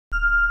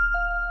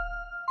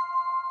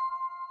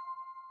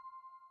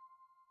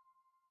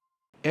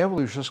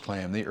Evolutionists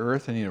claim the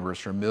Earth and the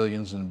universe are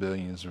millions and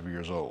billions of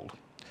years old.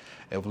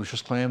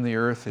 Evolutionists claim the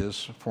Earth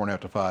is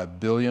 4.5 to 5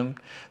 billion,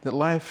 that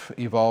life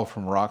evolved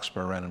from rocks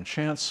by random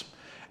chance,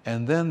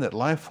 and then that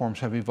life forms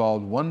have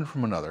evolved one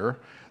from another,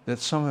 that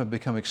some have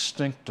become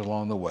extinct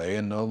along the way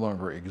and no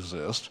longer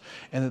exist,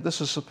 and that this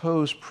is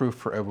supposed proof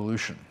for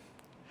evolution.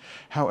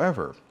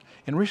 However,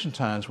 in recent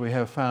times we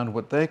have found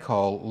what they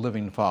call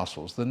living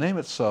fossils. The name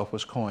itself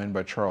was coined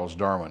by Charles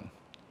Darwin.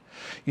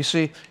 You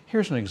see,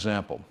 here's an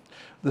example.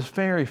 The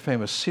very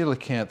famous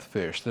coelacanth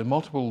fish, the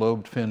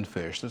multiple-lobed finned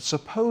fish that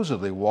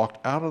supposedly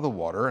walked out of the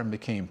water and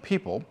became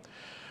people,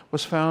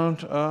 was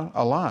found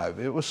alive.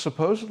 It was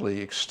supposedly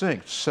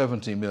extinct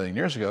 70 million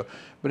years ago,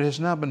 but it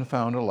has now been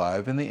found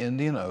alive in the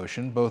Indian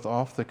Ocean, both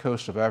off the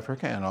coast of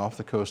Africa and off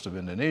the coast of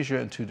Indonesia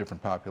in two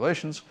different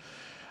populations.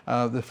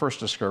 The first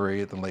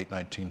discovery at the late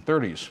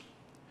 1930s.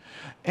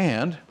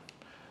 And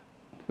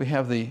we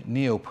have the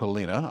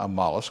Neopolina, a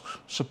mollusk,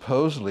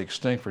 supposedly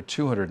extinct for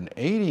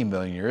 280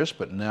 million years,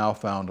 but now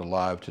found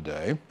alive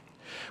today.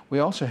 We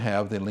also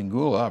have the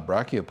Lingula, a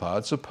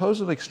brachiopod,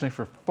 supposedly extinct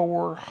for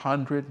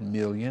 400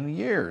 million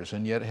years,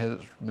 and yet has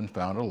been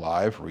found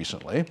alive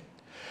recently.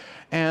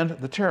 And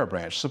the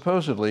Terabranch,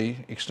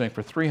 supposedly extinct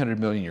for 300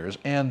 million years,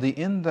 and the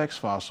index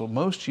fossil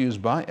most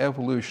used by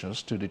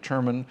evolutionists to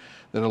determine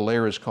that a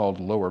layer is called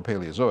Lower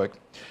Paleozoic.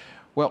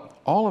 Well,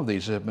 all of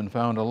these have been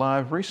found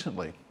alive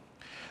recently.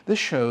 This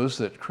shows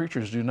that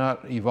creatures do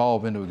not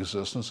evolve into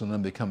existence and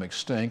then become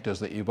extinct as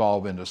they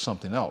evolve into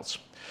something else.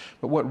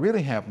 But what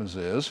really happens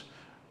is,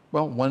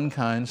 well, one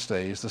kind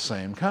stays the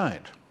same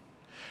kind.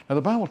 Now,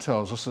 the Bible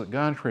tells us that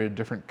God created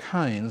different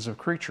kinds of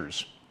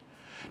creatures.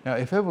 Now,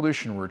 if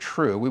evolution were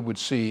true, we would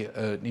see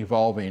an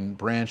evolving,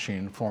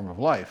 branching form of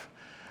life.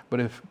 But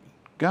if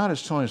God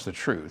is telling us the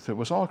truth, it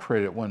was all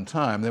created at one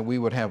time, that we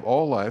would have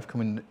all life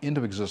coming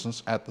into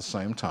existence at the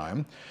same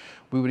time.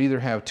 We would either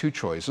have two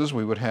choices.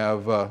 We would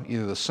have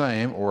either the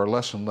same or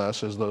less and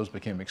less as those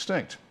became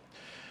extinct.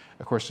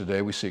 Of course,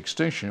 today we see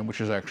extinction, which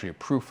is actually a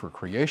proof for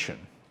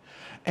creation.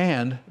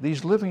 And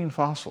these living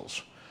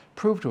fossils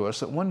prove to us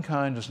that one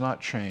kind does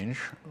not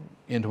change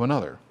into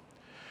another.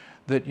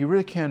 That you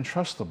really can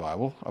trust the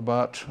Bible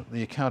about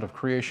the account of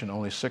creation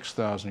only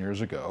 6,000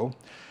 years ago,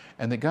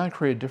 and that God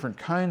created different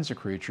kinds of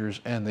creatures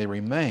and they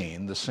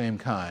remain the same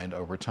kind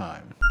over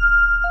time.